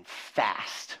 and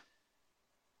fast.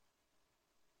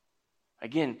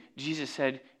 Again, Jesus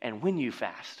said, and when you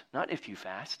fast, not if you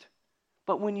fast,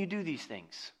 but when you do these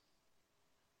things.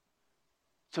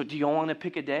 So do you want to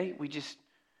pick a day?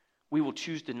 We will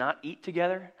choose to not eat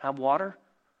together, have water,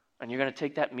 and you're going to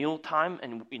take that meal time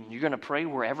and you're going to pray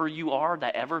wherever you are,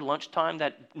 that ever lunchtime,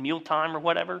 that meal time or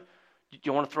whatever. Do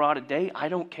you want to throw out a day? I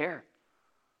don't care.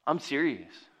 I'm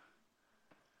serious.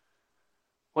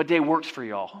 What day works for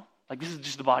y'all? Like, this is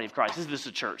just the body of Christ. This is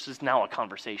a church. This is now a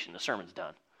conversation. The sermon's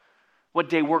done. What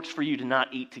day works for you to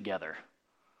not eat together?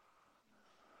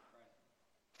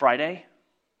 Friday?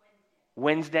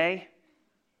 Wednesday?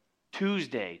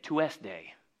 Tuesday?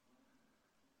 Tuesday.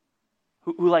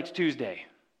 Who likes Tuesday?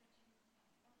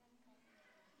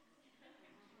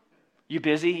 You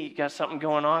busy? You got something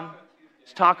going on?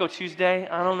 It's Taco Tuesday?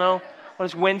 I don't know. What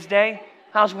is Wednesday?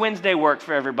 How's Wednesday work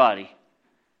for everybody?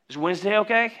 Is Wednesday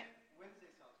okay?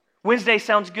 Wednesday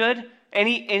sounds good.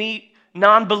 Any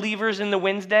non-believers in the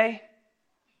Wednesday?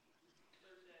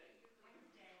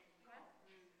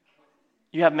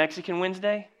 You have Mexican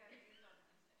Wednesday?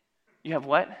 You have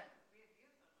what?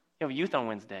 You have youth on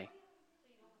Wednesday.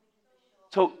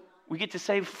 So we get to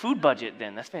save food budget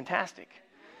then. That's fantastic.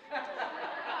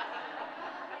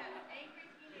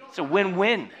 It's a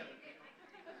win-win.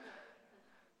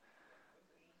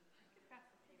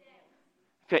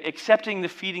 Okay, accepting the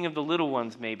feeding of the little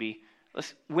ones maybe.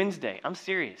 Wednesday. I'm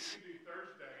serious.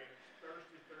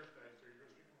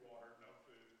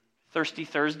 Thirsty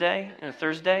Thursday?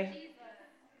 Thursday?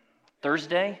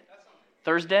 Thursday?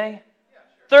 Thursday?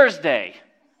 Thursday.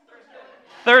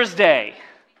 Thursday.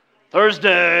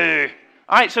 Thursday.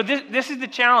 All right, so this is the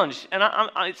challenge. And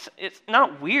it's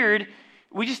not weird.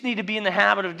 We just need to be in the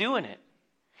habit of doing it.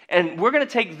 And we're going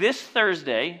to take this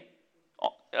Thursday.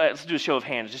 Let's do a show of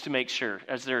hands just to make sure.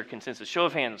 Is there a consensus? Show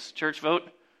of hands. Church vote?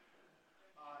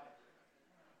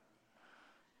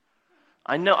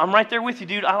 I know. I'm right there with you,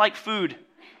 dude. I like food.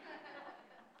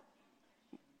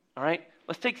 All right?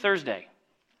 Let's take Thursday.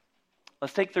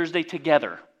 Let's take Thursday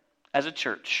together as a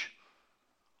church.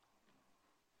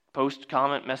 Post,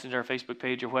 comment, message our Facebook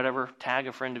page or whatever. Tag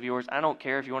a friend of yours. I don't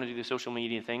care if you want to do the social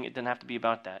media thing. It doesn't have to be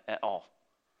about that at all.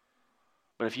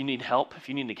 But if you need help, if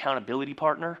you need an accountability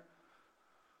partner,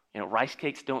 rice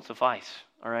cakes don't suffice,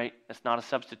 all right? That's not a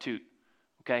substitute,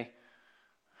 okay?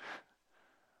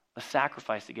 Let's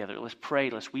sacrifice together. Let's pray.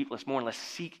 Let's weep. Let's mourn. Let's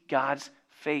seek God's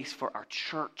face for our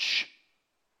church.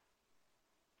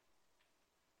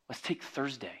 Let's take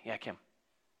Thursday. Yeah, Kim.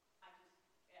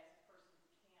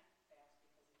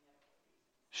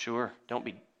 Sure. Don't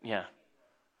be, yeah.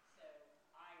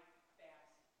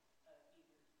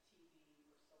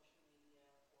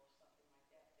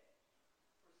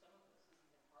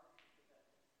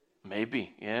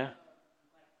 Maybe, yeah.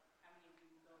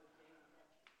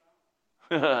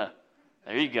 There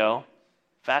you go.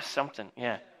 Fast something,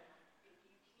 yeah.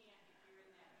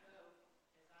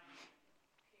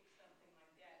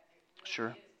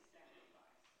 Sure.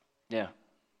 Yeah.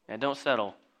 Yeah, don't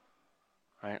settle.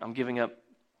 All right, I'm giving up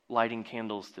lighting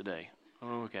candles today.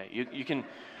 Okay, you can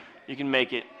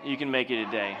make it. You can make it a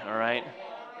day. All right.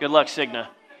 Good luck, Cigna.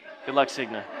 Good luck,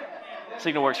 Cigna.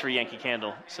 Cigna works for Yankee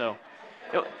Candle. So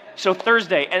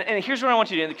Thursday, and here's what I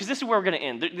want you to end, because this is where we're going to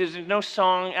end. There's no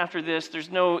song after this. There's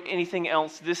no anything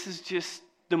else. This is just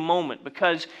the moment,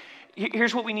 because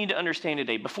here's what we need to understand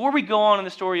today. Before we go on in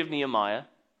the story of Nehemiah,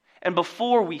 and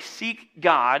before we seek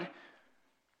God,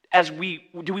 do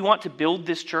we want to build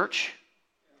this church?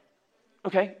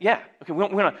 Okay, yeah. Okay, we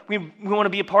want to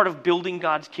be a part of building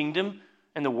God's kingdom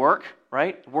and the work,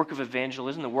 right? The work of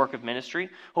evangelism, the work of ministry.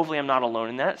 Hopefully I'm not alone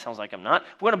in that. It sounds like I'm not.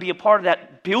 We want to be a part of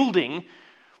that building.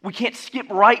 We can't skip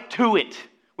right to it.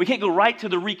 We can't go right to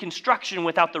the reconstruction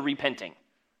without the repenting.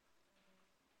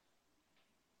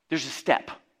 There's a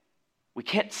step. We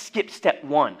can't skip step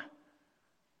one.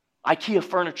 IKEA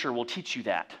furniture will teach you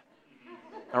that.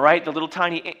 All right? The little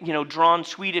tiny, drawn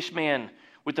Swedish man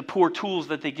with the poor tools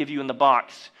that they give you in the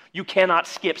box. You cannot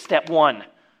skip step one.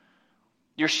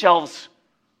 Your shelves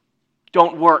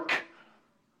don't work.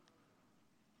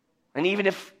 And even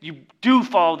if you do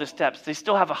follow the steps, they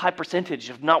still have a high percentage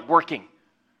of not working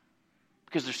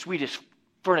because they're Swedish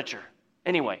furniture.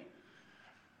 Anyway,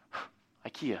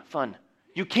 IKEA, fun.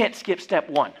 You can't skip step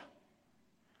one.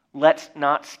 Let's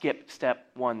not skip step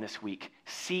one this week.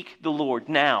 Seek the Lord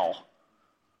now.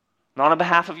 Not on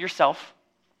behalf of yourself,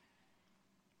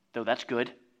 though that's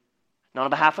good. Not on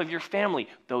behalf of your family,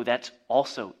 though that's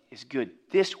also is good.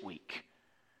 This week,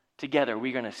 together,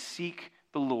 we're going to seek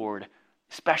the Lord,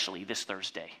 especially this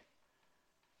Thursday,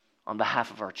 on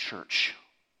behalf of our church.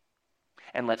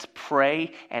 And let's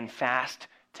pray and fast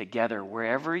together.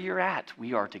 Wherever you're at,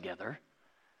 we are together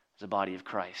as a body of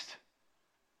Christ.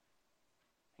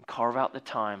 And carve out the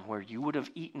time where you would have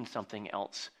eaten something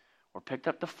else or picked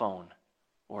up the phone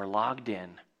or logged in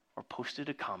or posted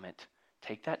a comment.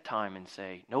 Take that time and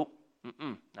say, nope,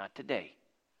 not today.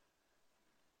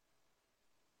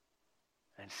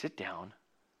 And sit down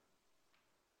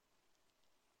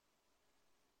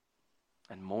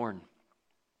and mourn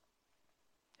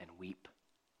and weep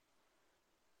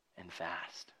and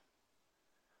fast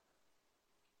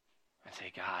and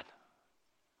say, God,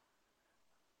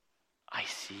 I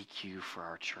seek you for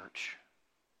our church.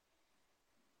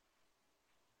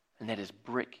 And that as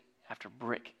brick after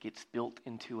brick gets built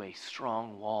into a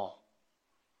strong wall,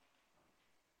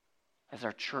 as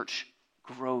our church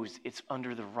grows, it's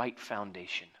under the right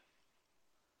foundation.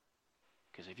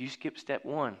 Because if you skip step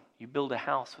one, you build a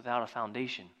house without a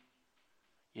foundation,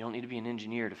 you don't need to be an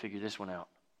engineer to figure this one out.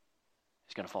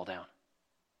 It's going to fall down.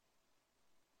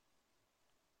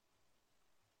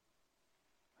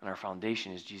 And our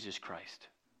foundation is Jesus Christ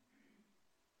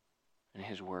and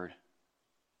His Word.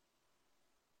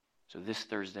 So this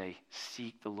Thursday,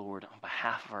 seek the Lord on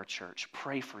behalf of our church.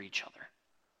 Pray for each other.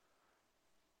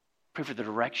 Pray for the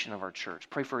direction of our church.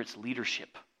 Pray for its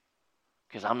leadership,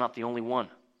 because I'm not the only one.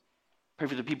 Pray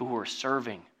for the people who are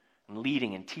serving and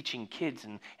leading and teaching kids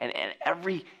and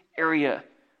every area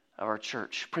of our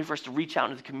church. Pray for us to reach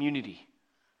out into the community.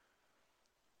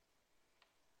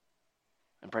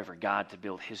 And pray for God to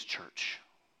build His church.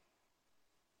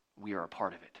 We are a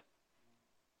part of it.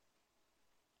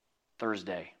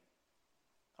 Thursday.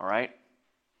 All right?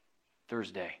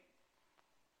 Thursday.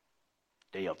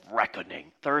 Day of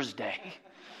reckoning. Thursday.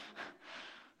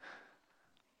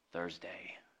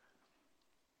 Thursday.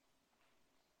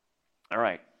 All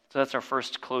right. So that's our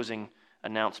first closing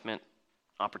announcement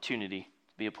opportunity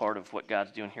to be a part of what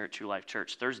God's doing here at True Life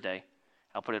Church. Thursday,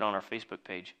 I'll put it on our Facebook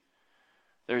page.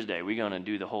 Thursday, we're going to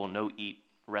do the whole no eat,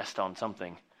 rest on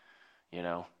something, and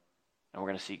we're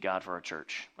going to seek God for our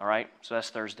church. All right? So that's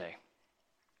Thursday.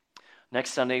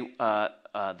 Next Sunday,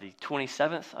 the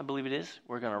 27th, I believe it is,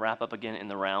 we're going to wrap up again in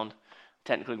the round.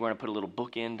 Technically, we're going to put a little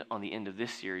bookend on the end of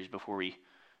this series before we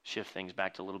shift things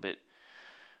back to a little bit.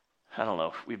 I don't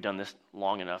know. We've done this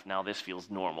long enough. Now this feels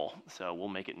normal. So we'll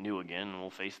make it new again, and we'll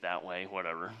face that way,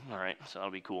 whatever. All right? So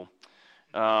that'll be cool.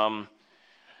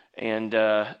 And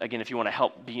again, if you want to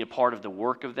help be a part of the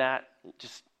work of that,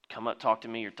 just come up, talk to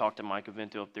me, or talk to Mike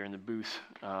Avento up there in the booth.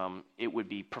 It would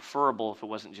be preferable if it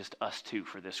wasn't just us two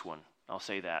for this one. I'll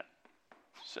say that.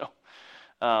 So,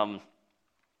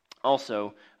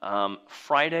 also,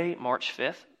 Saturday, March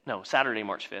 5th. Saturday,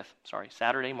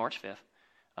 March 5th.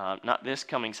 Not this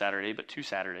coming Saturday, but 2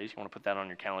 Saturdays. You want to put that on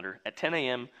your calendar. At 10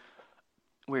 a.m.,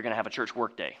 we're going to have a church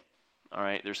work day. All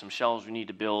right, there's some shelves we need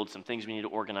to build, some things we need to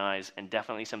organize, and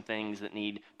definitely some things that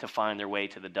need to find their way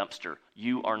to the dumpster.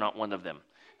 You are not one of them,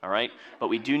 all right? But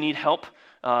we do need help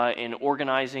in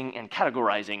organizing and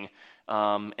categorizing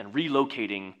and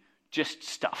relocating just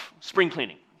stuff, spring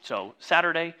cleaning. So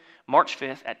Saturday, March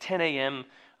 5th at 10 a.m.,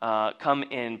 come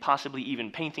in possibly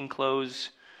even painting clothes,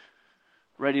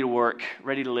 ready to work,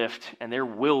 ready to lift, and there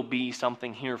will be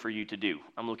something here for you to do.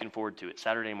 I'm looking forward to it.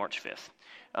 Saturday, March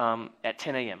 5th at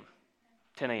 10 a.m.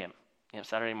 10 a.m. Yeah,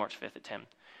 Saturday, March 5th at 10.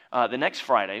 The next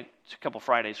Friday, it's a couple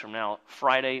Fridays from now,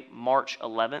 Friday, March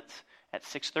 11th at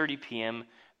 6:30 p.m.,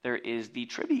 there is the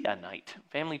trivia night,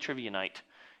 family trivia night.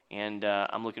 And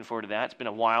I'm looking forward to that. It's been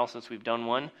a while since we've done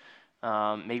one.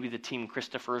 Maybe the Team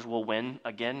Christophers will win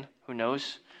again. Who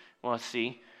knows? Well, let's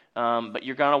see. But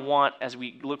you're going to want, as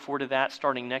we look forward to that,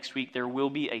 starting next week, there will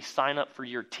be a sign-up for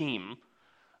your team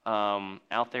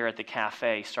out there at the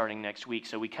cafe starting next week,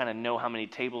 so we kind of know how many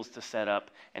tables to set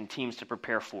up and teams to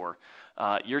prepare for.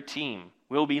 Your team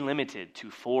will be limited to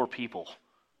 4 people,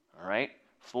 all right?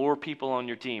 4 people on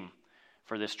your team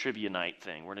for this trivia night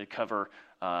thing. We're going to cover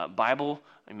Bible,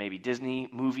 and maybe Disney,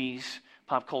 movies,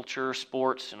 pop culture,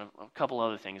 sports, and a couple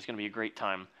other things. It's going to be a great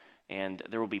time. And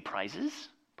there will be prizes.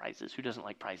 Prizes. Who doesn't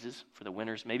like prizes for the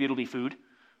winners? Maybe it'll be food.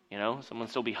 Someone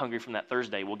still be hungry from that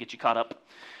Thursday. We'll get you caught up.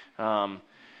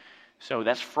 So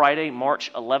that's Friday,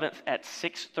 March 11th at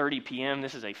 6:30 p.m.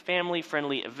 This is a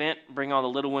family-friendly event. Bring all the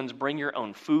little ones. Bring your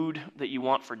own food that you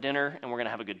want for dinner, and we're going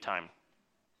to have a good time.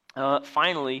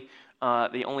 Finally,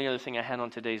 the only other thing I had on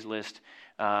today's list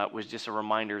was just a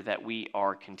reminder that we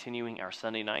are continuing our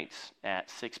Sunday nights at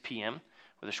 6 p.m.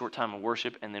 with a short time of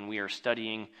worship, and then we are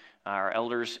studying. Our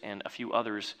elders and a few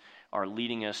others are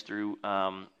leading us through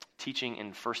teaching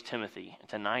in 1 Timothy. And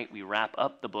tonight we wrap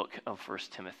up the book of 1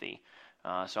 Timothy.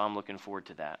 So I'm looking forward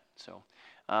to that. So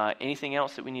anything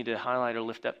else that we need to highlight or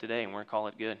lift up today, and we're going to call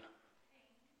it good?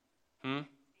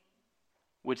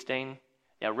 Wood stain?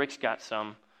 Yeah, Rick's got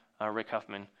some, Rick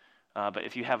Huffman. But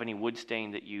if you have any wood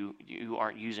stain that you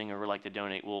aren't using or would like to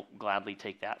donate, we'll gladly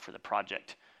take that for the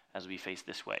project as we face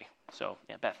this way. So,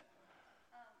 yeah, Beth.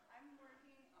 I'm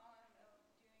working on doing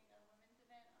a women's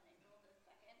event on April the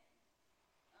 2nd.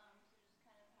 So just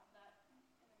kind of have that in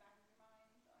the back of your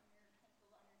minds, on your pencils,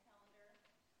 on your calendar.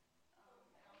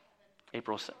 And I'll have it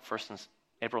April 1st and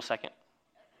April 2nd.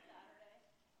 that's a Saturday.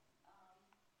 So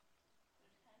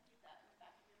just kind of keep that in the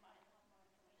back of your mind. I'll have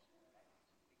more information in the next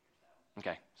week or so.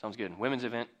 Okay, sounds good. Women's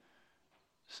event,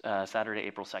 Saturday,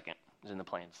 April 2nd is in the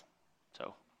plans.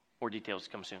 So more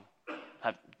details come soon.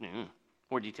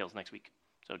 More details next week.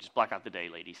 So just block out the day,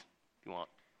 ladies, if you want.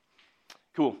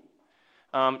 Cool.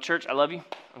 Church, I love you.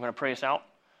 I'm going to pray us out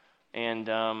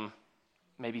and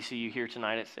maybe see you here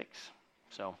tonight at 6.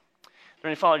 So,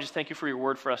 Heavenly Father, just thank you for your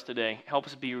word for us today. Help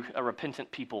us be a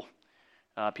repentant people,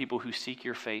 people who seek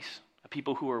your face,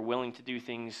 people who are willing to do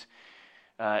things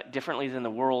differently than the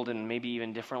world and maybe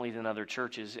even differently than other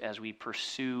churches as we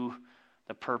pursue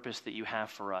the purpose that you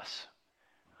have for us.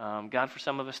 God, for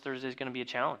some of us, Thursday is going to be a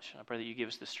challenge. I pray that you give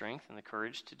us the strength and the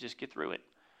courage to just get through it,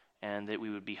 and that we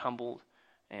would be humbled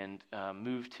and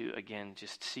moved to, again,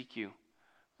 just seek you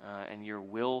and your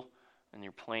will and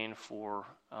your plan for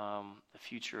the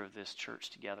future of this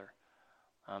church together.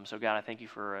 So, God, I thank you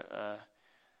for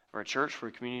a church, for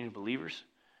a community of believers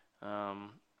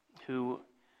who,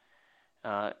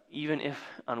 even if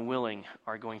unwilling,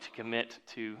 are going to commit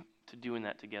to doing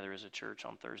that together as a church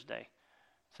on Thursday.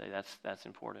 So that's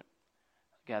important.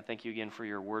 God, thank you again for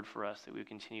your word for us, that we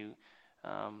continue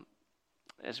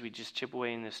as we just chip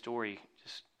away in this story,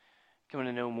 just coming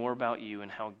to know more about you and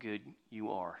how good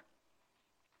you are.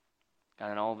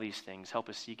 God, in all these things, help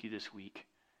us seek you this week.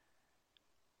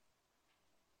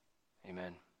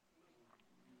 Amen.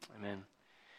 Amen.